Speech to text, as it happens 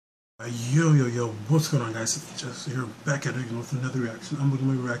Yo, what's going on, guys? It's just here back at it again with another reaction. I'm going to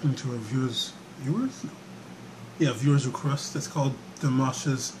be reacting to a viewers? No. Yeah, viewers request. It's called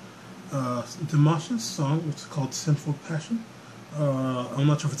Dimash's song, which is called Sinful Passion. I'm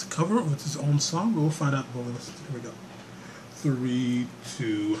not sure if it's a cover or if it's his own song, but we'll find out when we listen to it. Here we go. 3,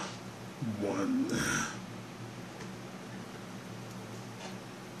 2, 1.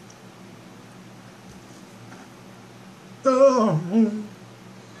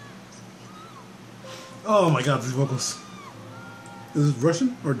 Oh my god, these vocals. Is it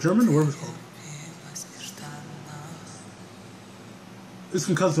Russian or German or whatever it's called? It's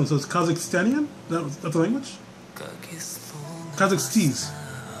from Kazakhstan, so it's Kazakhstanian? That's the language? Kazakhstese.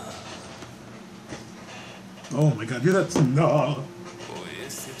 Oh my god, hear that? No.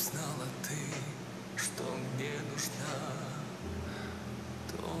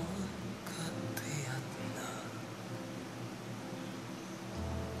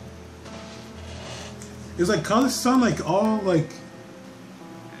 Is like Kazakhstan like all like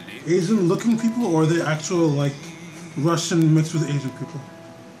Asian looking people, or are they actual like Russian mixed with Asian people?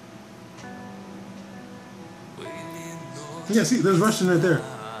 Yeah, see, there's Russian right there.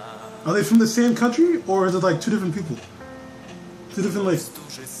 Are they from the same country, or is it like two different people? Two different like.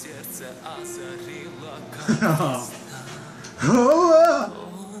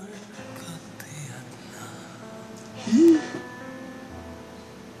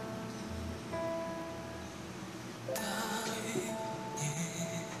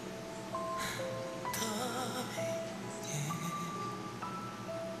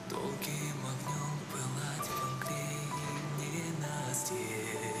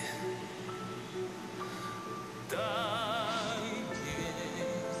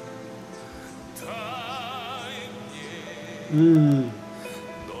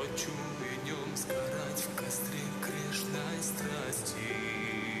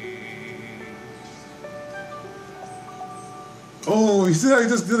 Oh, you see how he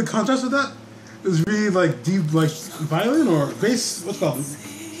just did the contrast with that? It was really like deep, like violin or bass. What's it called?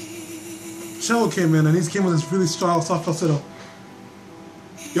 Cello came in, and he came with this really strong, soft falsetto.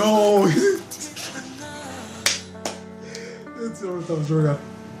 Yo, it's over the top. Here we go.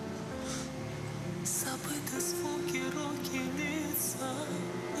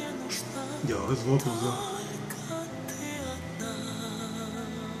 Yo, his vocals, yo.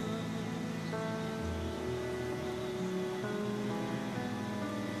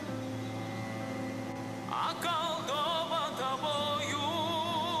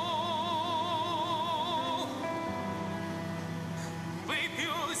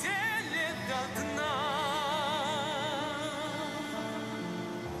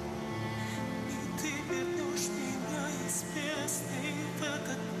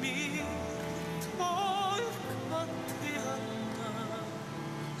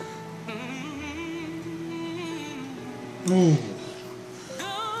 Ooh.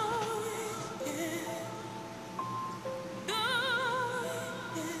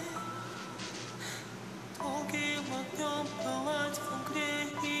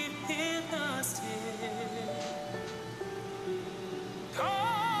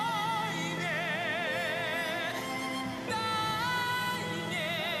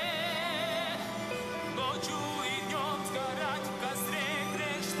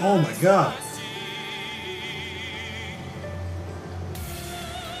 Oh my god.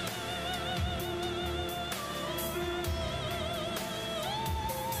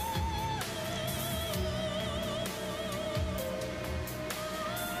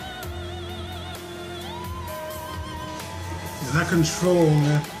 That control,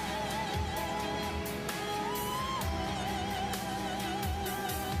 man.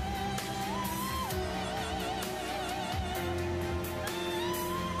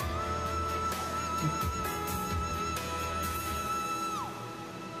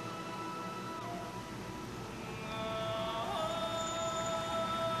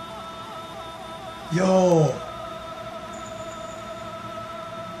 Yo.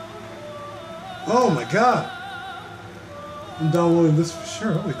 Oh my god. I'm downloading this for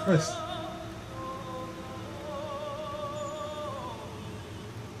sure. Holy Christ.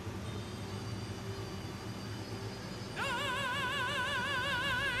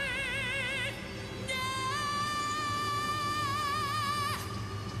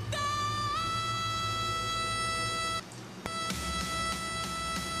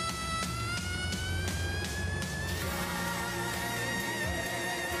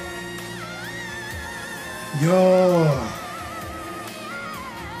 Yo.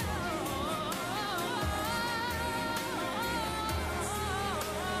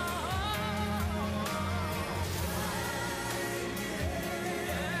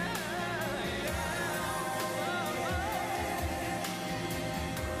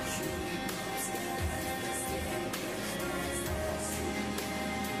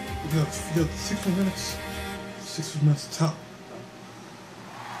 You got 6 more minutes. 6 more minutes top.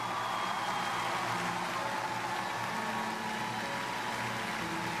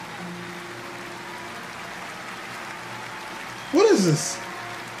 What is this?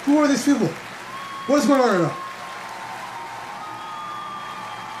 Who are these people? What is going on right now?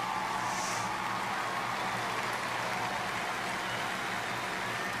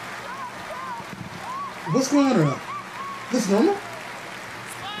 What's going on right now? This normal?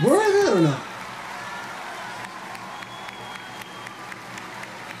 Where are they at right now?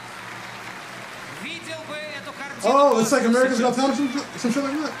 Oh, it's like America's Got Talent, some shit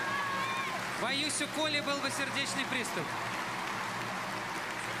like that. Боюсь, у Коли был бы сердечный приступ.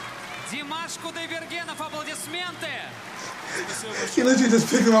 Димаш Кудайбергенов, аплодисменты! He literally just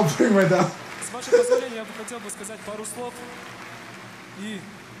picked him up, put him right down. С вашего позволения, я бы хотел бы сказать пару слов и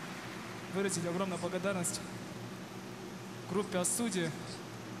выразить огромную благодарность группе «Ас-Студия»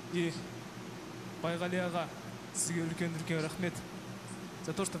 и Байгали аға, сізге үлкен рахмет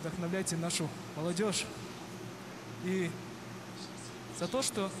за то, что вдохновляете нашу молодежь и за то,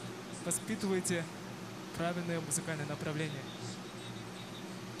 что воспитываете правильное музыкальное направление.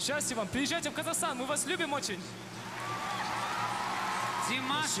 Счастья вам! Приезжайте в Казахстан, мы вас любим очень!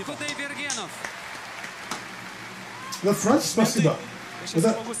 Димаш Кудайбергенов. The French? Спасибо.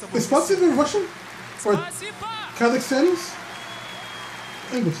 Is спасибо in Russian? Or Kazakhstanis?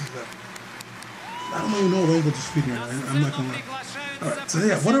 Language is that? I don't even know what language you're speaking right now. I'm not gonna lie. Alright, so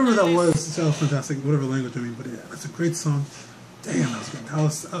yeah, whatever that was, it sounds fantastic, whatever language I mean, but yeah, that's a great song. Damn, that was good. That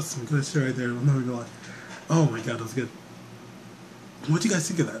was some good shit right there, I'm not even gonna lie. Oh my god, that was good. What do you guys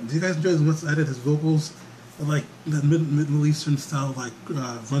think of that? Do you guys enjoy as much as I did his vocals? And like that Middle Eastern style like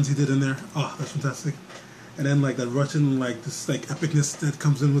runs he did in there? Oh, that's fantastic. And then like that Russian like this like epicness that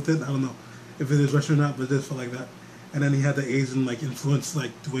comes in with it. I don't know if it is Russian or not, but it does feel like that. And then he had the Asian like influence,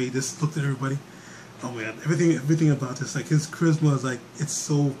 like the way he just looked at everybody. Oh man, everything about this, like his charisma is like, it's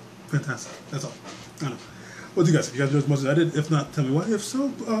so fantastic. That's all. I don't know. What do you guys think? You guys enjoy as much as I did? If not, tell me why. If so,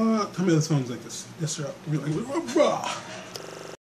 tell me other songs like this. Yes, sir. Be like, rah.